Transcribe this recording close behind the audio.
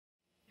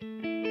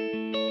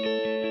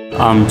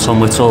I'm Tom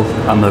Whittle,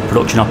 I'm a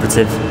production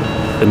operative,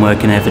 been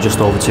working here for just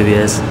over 2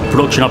 years.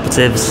 Production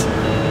operatives,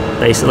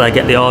 basically I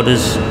get the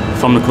orders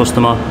from the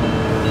customer,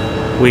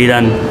 we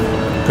then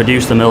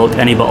produce the milk,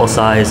 any bottle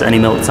size, any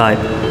milk type,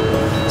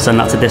 send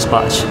that to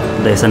dispatch,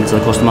 they send it to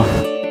the customer.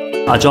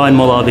 I joined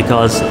Müller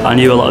because I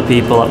knew a lot of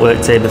people that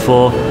worked here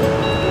before,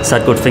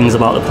 said good things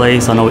about the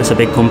place. I know it's a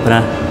big company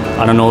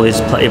and I know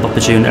there's plenty of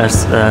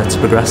opportunities to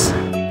progress.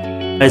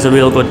 There's a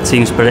real good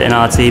team spirit in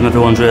our team,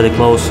 everyone's really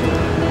close,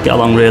 get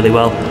along really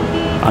well,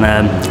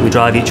 and we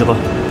drive each other.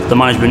 The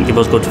management give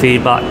us good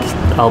feedback,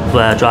 help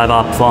drive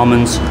our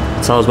performance,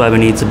 tell us where we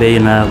need to be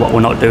and what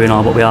we're not doing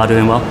or what we are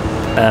doing well.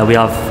 We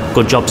have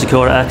good job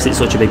security because it's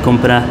such a big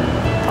company,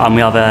 and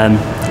we have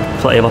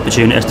plenty of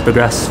opportunities to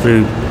progress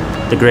through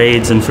the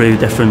grades and through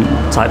different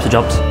types of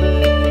jobs.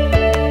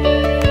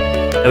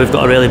 We've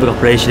got a really big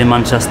operation in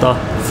Manchester,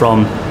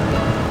 from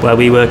where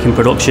we work in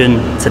production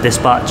to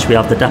dispatch. We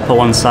have the depot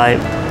on site,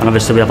 and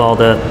obviously we have all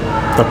the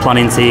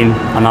planning team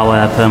and now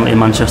permanently in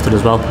Manchester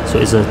as well, so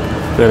it's a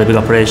really big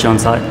operation on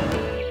site.